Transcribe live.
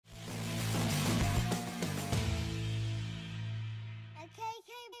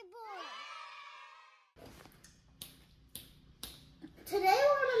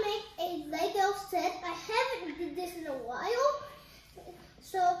in a while.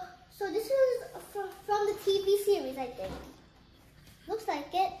 So this is from the TV series, I think. Looks like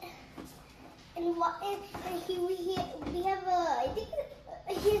it. And here we have I think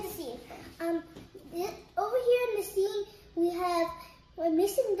here's the scene. Over here in the scene we have a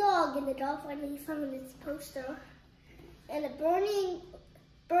missing dog, and the dog finally found its poster, and a burning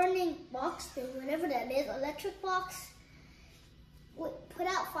box thing, whatever that is, electric box. Put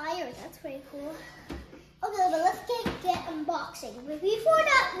out fires. That's pretty cool. Okay, but let's get unboxing. But before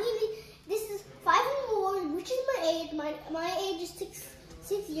that, this is 5 and more, which is my age. My age is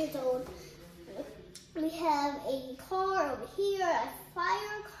 6 years old. We have a car over here, a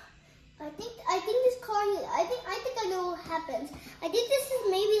fire car. I think this car. I think I know what happens. I think this is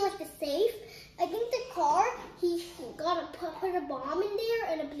maybe like the safe. I think the car, he got put a bomb in there,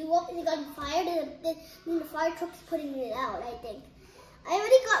 and it blew up, and it got fired, and then the fire truck's putting it out. I think. I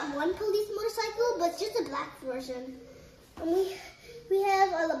already got one police motorcycle, but it's just a black version. And we have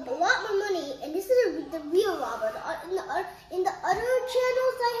a lot more money, and this is the real robber. In the other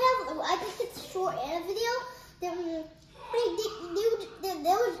channels I think it's a short and a video. They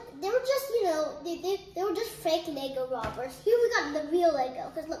were just, you know, they were just fake Lego robbers. Here we got the real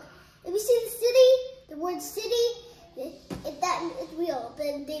Lego. Because look, if you see the city, the word city, it's real,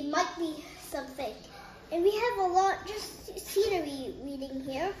 but they might be some fake. And we have a lot, just scenery reading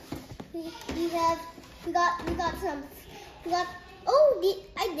here. I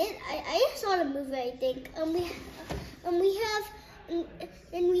saw the movie, I think.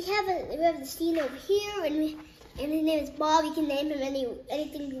 We have the scene over here, and his name is Bob. You can name him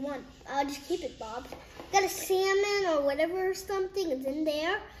anything you want. I'll just keep it Bob. Got a salmon or whatever something is in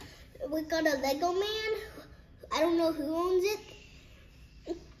there. We got a Lego man. I don't know who owns it.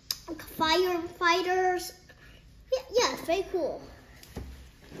 Firefighters. Yeah, it's very cool.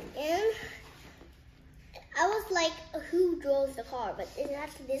 And I was like, who drove the car? But it's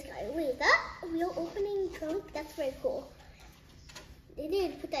actually this guy. Wait, is that a real opening trunk? That's very cool. They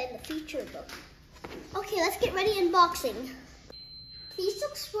didn't put that in the feature book. Okay, let's get ready unboxing. Please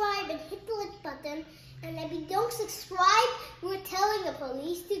subscribe and hit the like button. And if you don't subscribe, we're telling the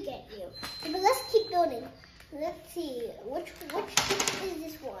police to get you. But let's keep building. Let's see, which is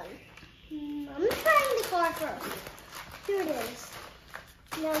this one? I'm trying the car first. Here it is.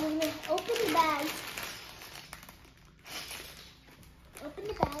 Now we're going to open the bag. Open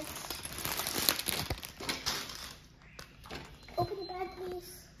the bag. Open the bag, please.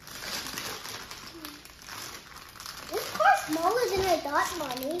 This car's smaller than I thought,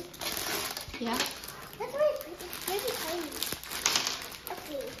 Mommy. Yeah. That's very tiny.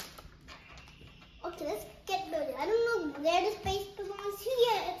 Okay. Okay, let's get building. I don't know where the space belongs to.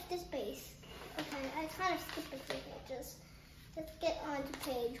 Yeah, it's the space. Okay, I kind of skipped a few pages. Let's get on to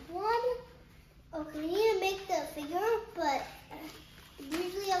page 1. Okay, we need to make the figure, but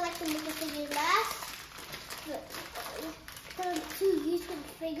usually I like to make the figure last. But because I'm too used to the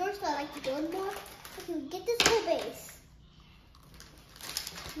figure, so I like to build more. Okay, get this whole base.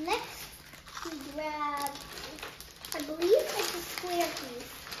 Next, we grab, I believe it's a square piece.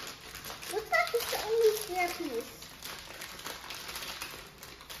 Looks like it's the only square piece.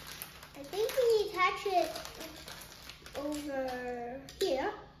 I think we attach it over here.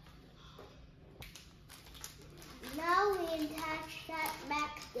 Now we attach that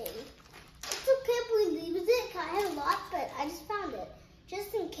back thing. It's okay if we lose it, cause I have a lot, but I just found it.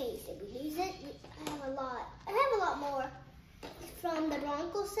 Just in case if we lose it, I have a lot. I have a lot more from the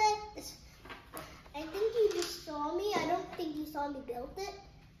Bronco set. I think you just saw me. I don't think you saw me build it.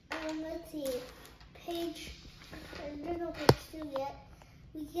 Let's see, there's no page 2 yet.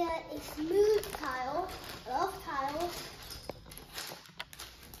 We get a smooth tile. I love tiles.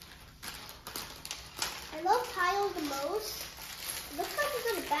 I love tiles the most. It looks like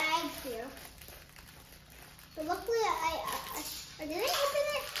there's a bag here. So luckily did I open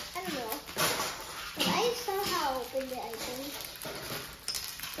it? I don't know. But I somehow opened it, I think.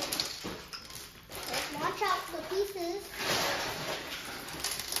 Let's watch out for the pieces.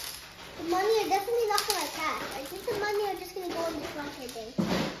 The money are definitely not going to attach. I think the money are just going to go in the trunk, I think.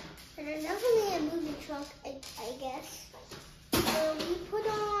 And there's definitely a moving trunk, I guess. So we put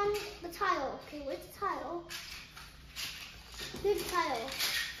on the tile. Okay, where's the tile? Here's the tile.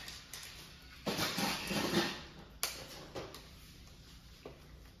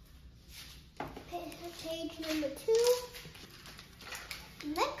 Page number 2.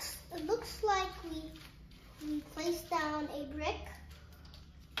 Next, it looks like we place down a brick.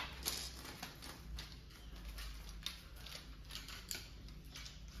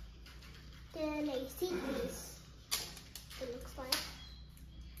 Then a seat piece, it looks like.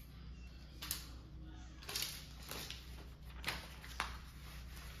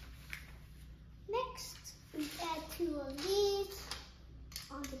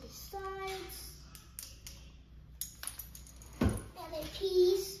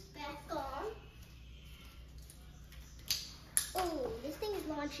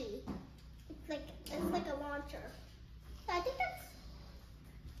 launchy. It's like a launcher. So I think that's.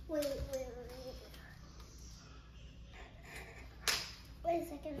 Wait a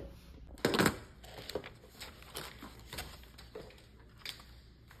second.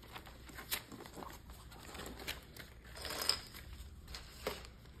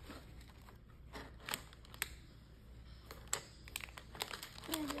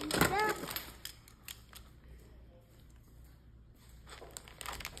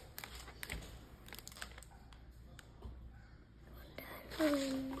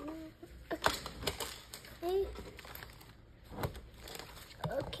 Okay.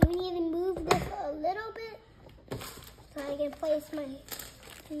 Okay, we need to move this a little bit so I can place my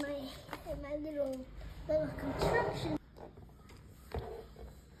little construction.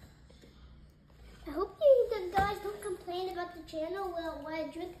 I hope you guys don't complain about the channel while I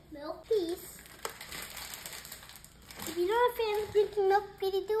drink milk. Peace. If you're not a fan of drinking milk,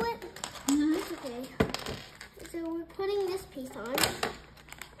 can you do it? Mm-hmm. Okay. So we're putting this piece on.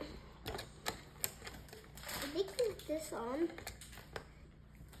 I think this on.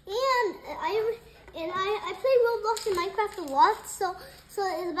 And I play Roblox and Minecraft a lot, so it's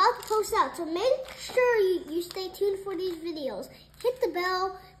about to post out. So make sure you stay tuned for these videos. Hit the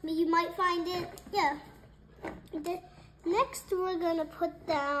bell, you might find it. Yeah. Next we're gonna put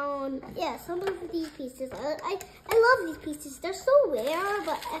down some of these pieces. I love these pieces. They're so rare,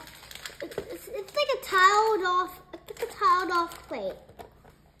 but it's like a tiled off plate.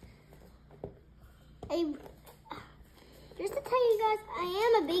 Just to tell you guys, I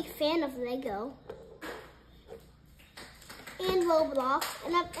am a big fan of Lego and Roblox,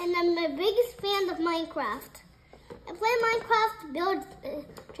 and I'm the biggest fan of Minecraft. I play Minecraft, build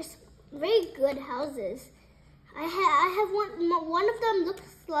just very good houses. I have one of them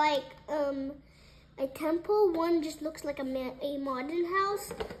looks like a temple. One just looks like a modern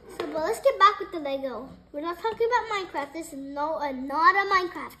house. So, but let's get back with the Lego. We're not talking about Minecraft. This is not a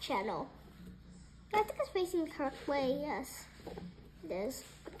Minecraft channel. I think it's facing the correct way. Yes, it is.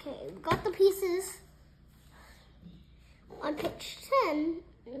 Okay, we got the pieces. On page 10,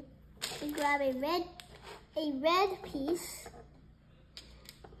 we grab a red piece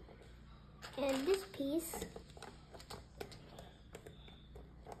and this piece.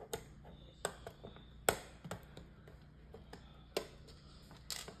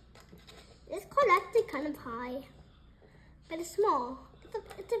 This card actually kind of high, but it's small.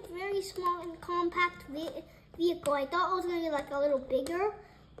 It's a very small and compact vehicle. I thought it was gonna be like a little bigger,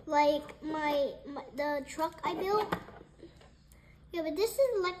 like the truck I built. Yeah, but this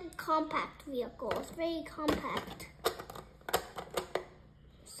is like a compact vehicle. It's very compact.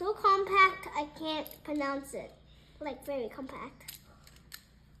 So compact I can't pronounce it. Like very compact.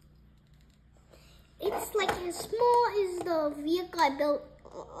 It's like as small as the vehicle I built,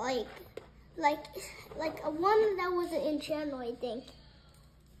 like a one that was in channel, I think.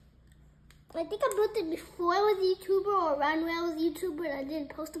 I think I built it before I was a YouTuber or around when I was a YouTuber and I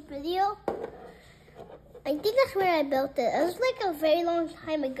didn't post a video. I think that's where I built it. It was like a very long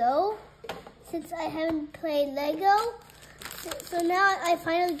time ago since I haven't played Lego. So now I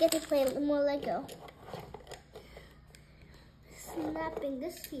finally get to play more Lego. Snapping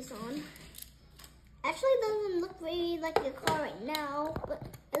this piece on. Actually, it doesn't look very like a car right now, but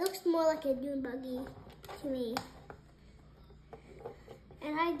it looks more like a dune buggy to me.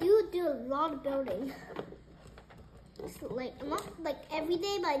 And I do a lot of building. It's like not like every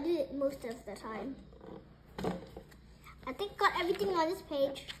day, but I do it most of the time. I think I got everything on this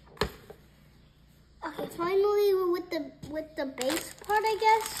page. Okay, finally we're with the base part, I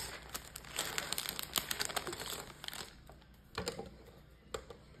guess.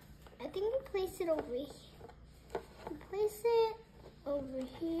 I think we place it over here. Place it over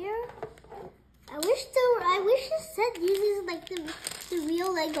here. I wish the set uses like the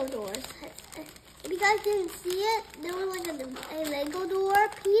real Lego doors. If you guys didn't see it, there was like a Lego door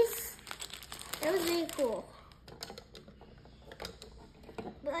piece. It was very cool.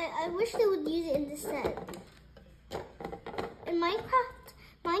 But I wish they would use it in this set. In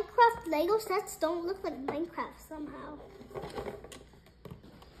Minecraft Lego sets don't look like Minecraft somehow.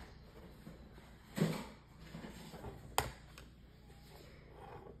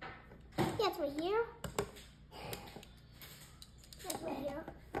 Yeah, it's right here. That's right here.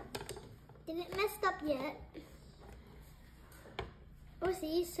 Didn't messed up yet. Oh,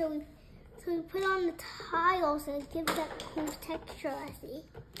 see, so we put on the tiles and it gives that cool texture, I see.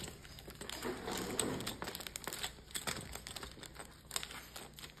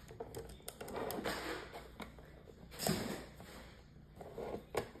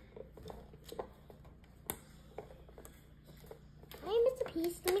 I missed a piece.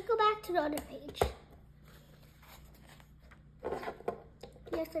 back to the other page.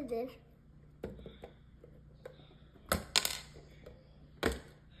 Yes, I did.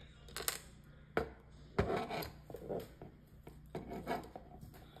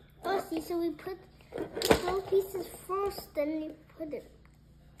 Oh, see, so we put those pieces first, then you put it.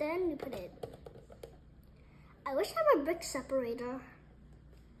 I wish I had a brick separator.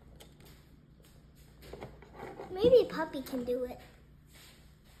 Maybe a puppy can do it.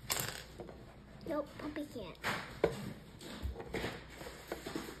 Nope, puppy can't.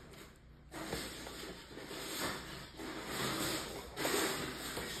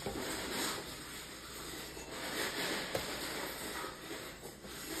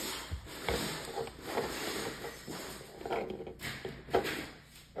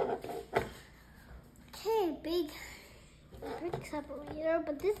 Okay, big brick separator,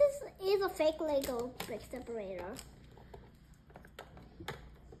 but this is a fake Lego brick separator.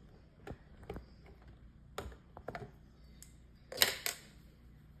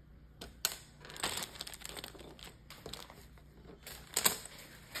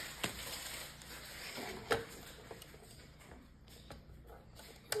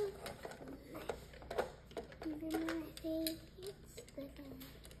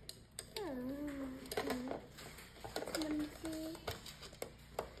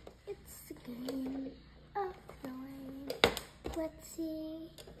 Let's see.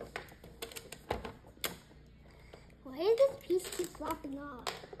 Why does this piece keep flopping off?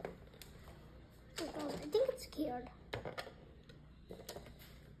 I think it's scared.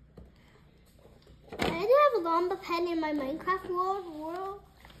 I do have a llama pen in my Minecraft world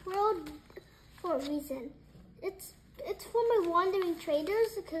for a reason. It's for my wandering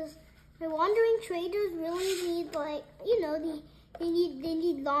traders, because my wandering traders really need, like, you know, they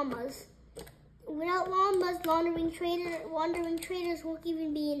need llamas. Without llamas, wandering traders won't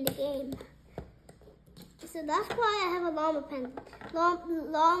even be in the game. So that's why I have a llama pen.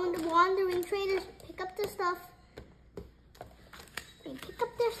 Wandering traders pick up their stuff. They pick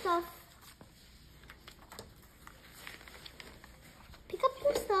up their stuff. Pick up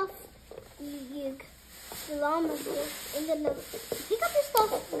your stuff. The llamas and then pick up your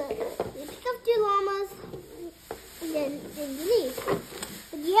stuff. You pick up your llamas and then you leave.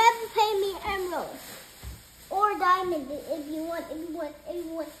 But you have to pay me emeralds or diamond if you want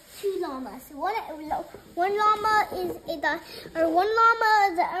 2 llamas. One llama is one llama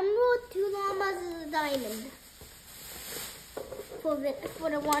is an emerald, 2 llamas is a diamond. For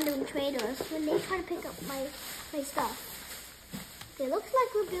the wandering traders when they try to pick up my stuff. Okay, looks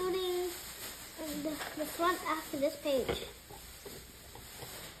like we're building the front after this page.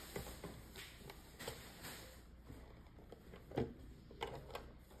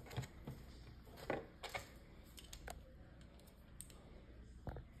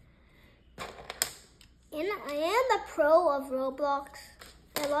 And I am the pro of Roblox.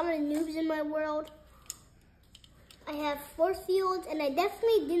 I have a lot of noobs in my world. I have force fields, and I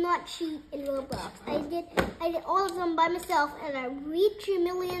definitely do not cheat in Roblox. I did all of them by myself, and I reached $1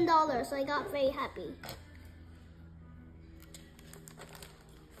 million, so I got very happy.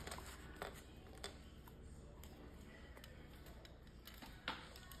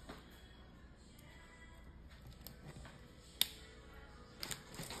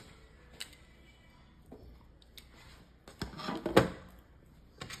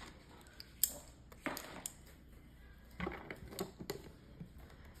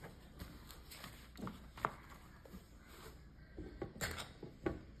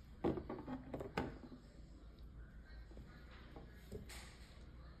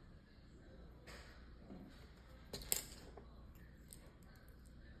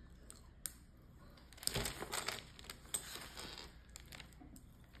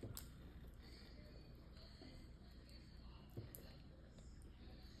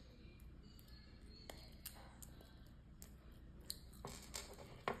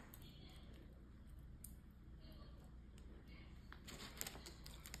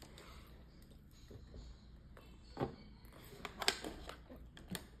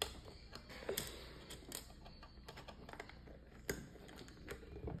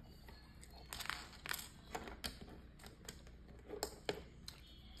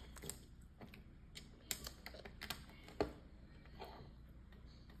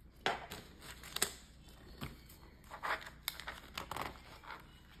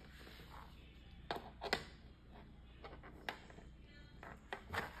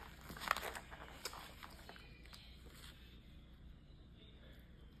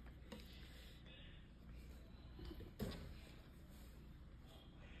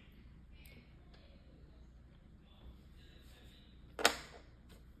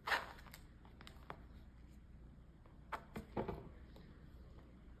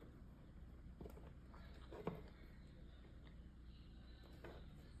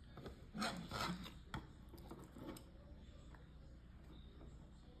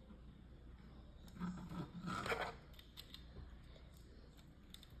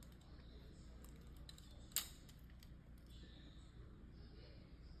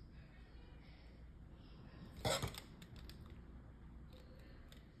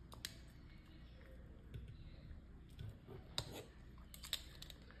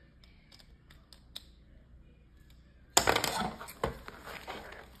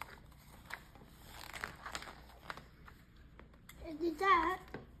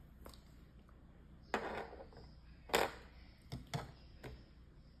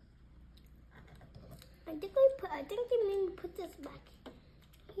 I think they made me put this back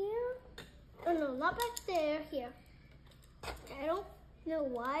here. Oh no, not back there. Here. I don't know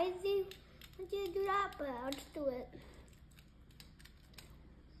why they want you to do that, but I'll just do it.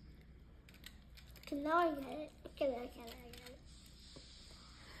 Okay, now I get it. Okay, I get it.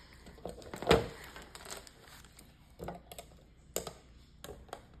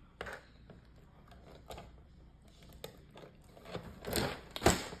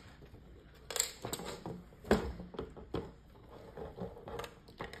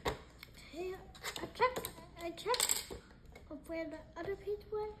 I checked where the other page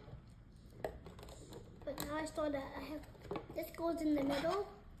went, but now I saw that I have this goes in the middle.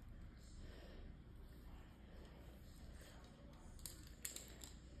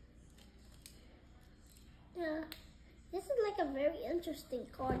 Yeah, this is like a very interesting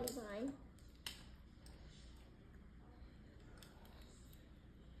card design.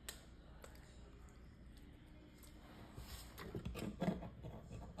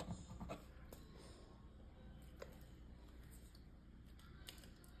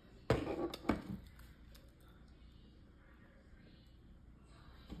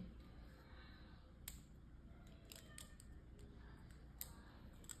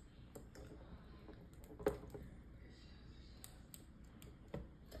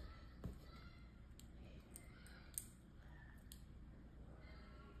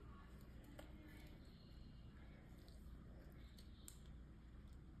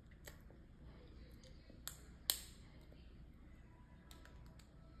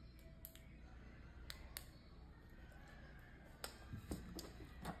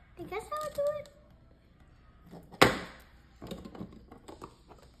 I guess I'll do it.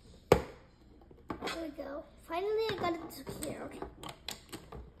 There we go. Finally, I got it secured.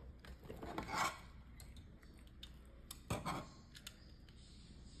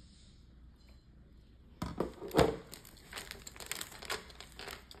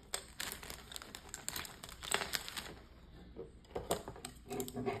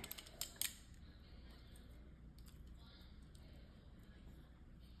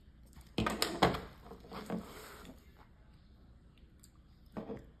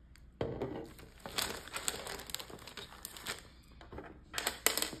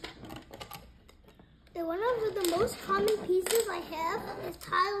 One of the most common pieces I have is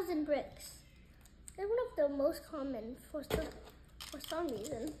tiles and bricks. They're one of the most common for some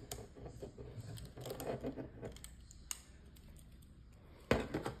reason.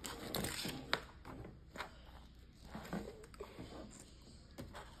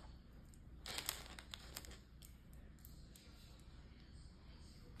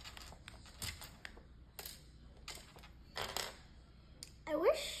 I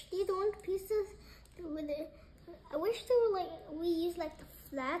wish these orange pieces I wish they were like, we use like the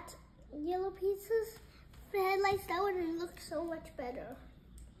flat yellow pieces for headlights. That would look so much better.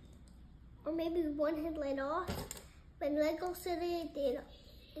 Or maybe one headlight off. But in Lego City,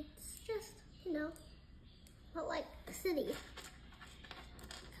 it's just, you know, not like a city.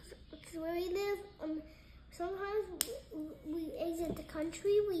 Because where we live, sometimes we exit the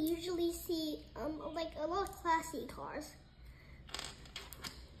country, we usually see like a lot of classy cars.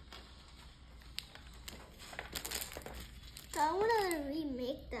 So I want to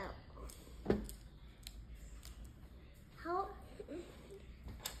remake that. How?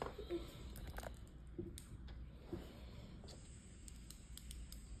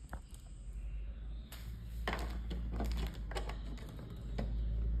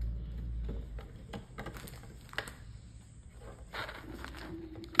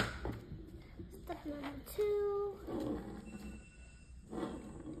 Step number 2.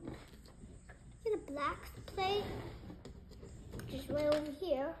 Get a black plate. Just right over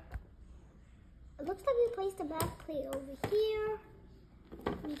here. It looks like we placed the back plate over here.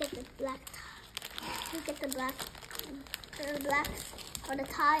 We get the black. We get the black or the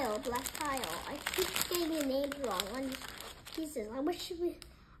tile, black tile. I keep getting the names wrong on these pieces. I wish they would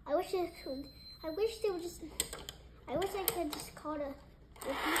just. I wish I could just call the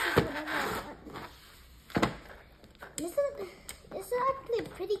pieces whatever I want. This is actually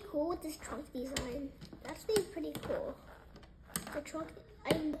pretty cool with this trunk design. That's actually pretty cool. The trunk,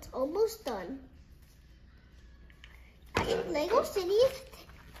 it's almost done. In Lego City,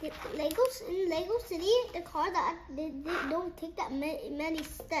 the car that they don't take that many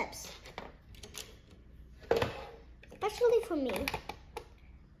steps, especially for me.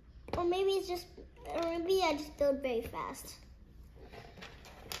 Or maybe it's just, or maybe I just build very fast.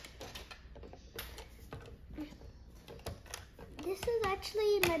 This is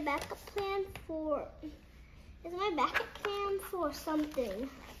actually my backup plan for. It's my backup plan for something.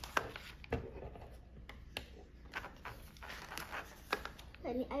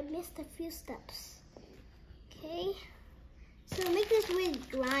 I missed a few steps. Okay. So make this really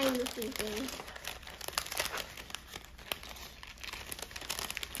grind looking thing.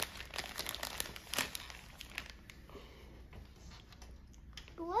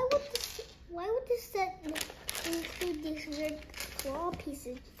 Why would this set include these weird claw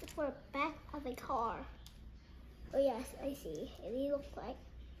pieces for the back of a car? Oh yes, I see. They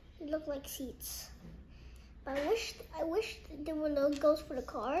look like seats. But I wish there were logos for the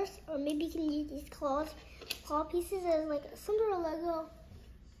cars, or maybe you can use these claw pieces as like some sort of logo,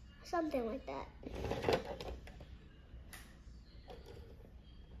 something like that.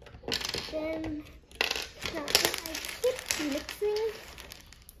 Then now I keep mixing,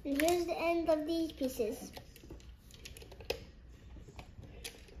 and here's the end of these pieces.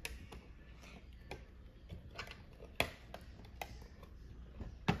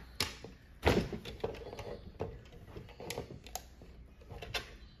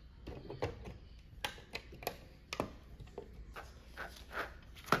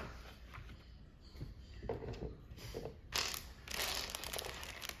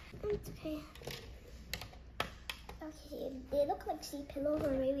 Okay. Okay, they look like seat pillows,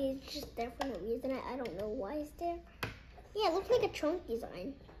 or maybe it's just there for no reason. I don't know why it's there. Yeah, it looks like a trunk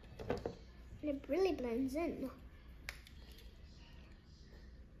design. And it really blends in.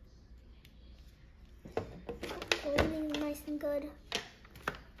 Holding nice and good.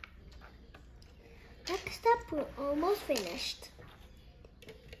 Next up, we're almost finished.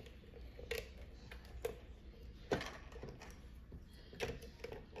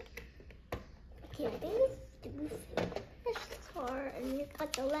 Okay, I think we finished the car, and we've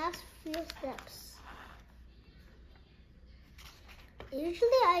got the last few steps.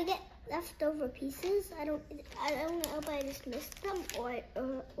 Usually I get leftover pieces. I don't know if I just missed them or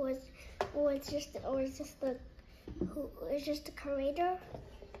it's just the curator.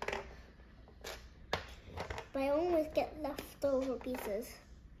 But I always get leftover pieces.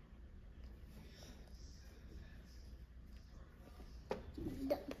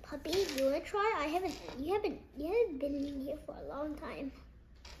 The puppy, you wanna try? You haven't been in here for a long time.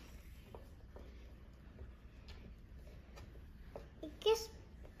 I guess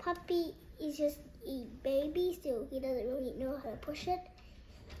puppy is just a baby, so he doesn't really know how to push it.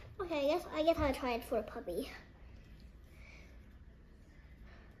 Okay, I guess I'll try it for a puppy.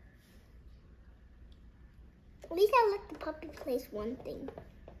 At least I'll let the puppy place one thing.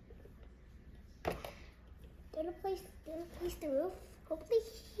 Gonna place the roof.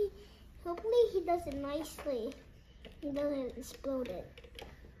 Hopefully he does it nicely. He doesn't explode it.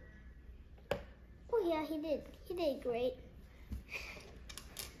 Oh yeah, he did. He did great.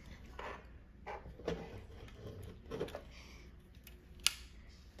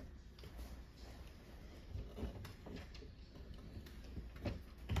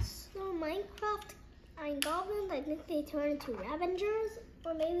 So Minecraft Iron Goblins, I think they turn into Ravengers,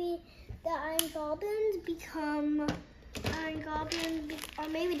 or maybe the Iron Goblins become Iron Goblins, or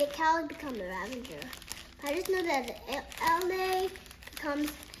maybe the cows become a Ravenger. I just know that the LA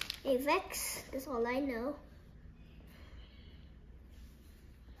becomes a Vex. That's all I know.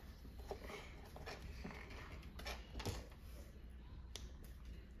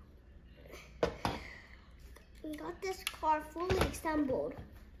 We got this car fully assembled.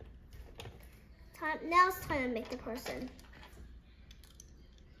 Now it's time to make the person.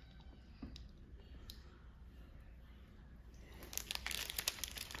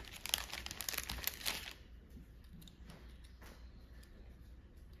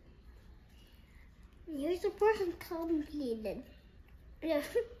 Here's the person completed. No,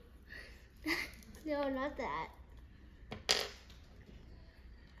 no, not that.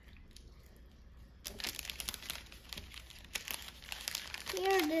 Here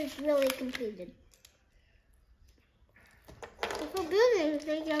it is really completed. So for buildings,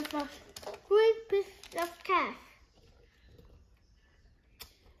 they give us a great piece of cash.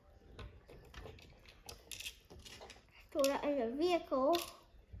 Store that in a vehicle.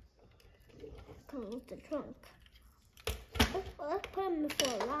 Come with the trunk. Let's put him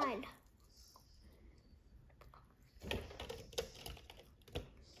for a ride.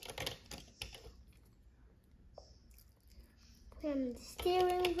 Put him in the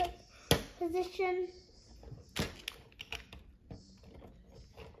steering position.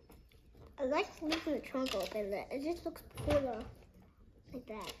 I like leaving the trunk open. It just looks cooler like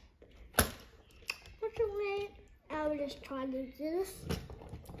that. Fortunately, I will just try to do this.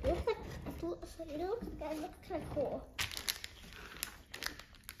 It looks kind of cool.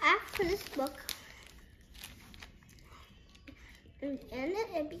 After this book, And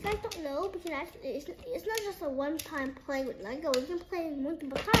if you guys don't know, because actually it's not just a one-time playing with Lego. You can play it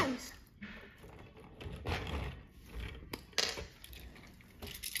multiple times.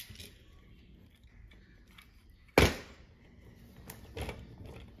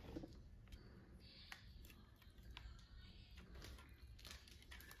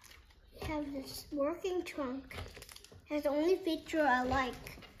 We have this working trunk. It's the only feature I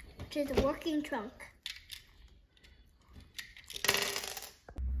like, which is the working trunk.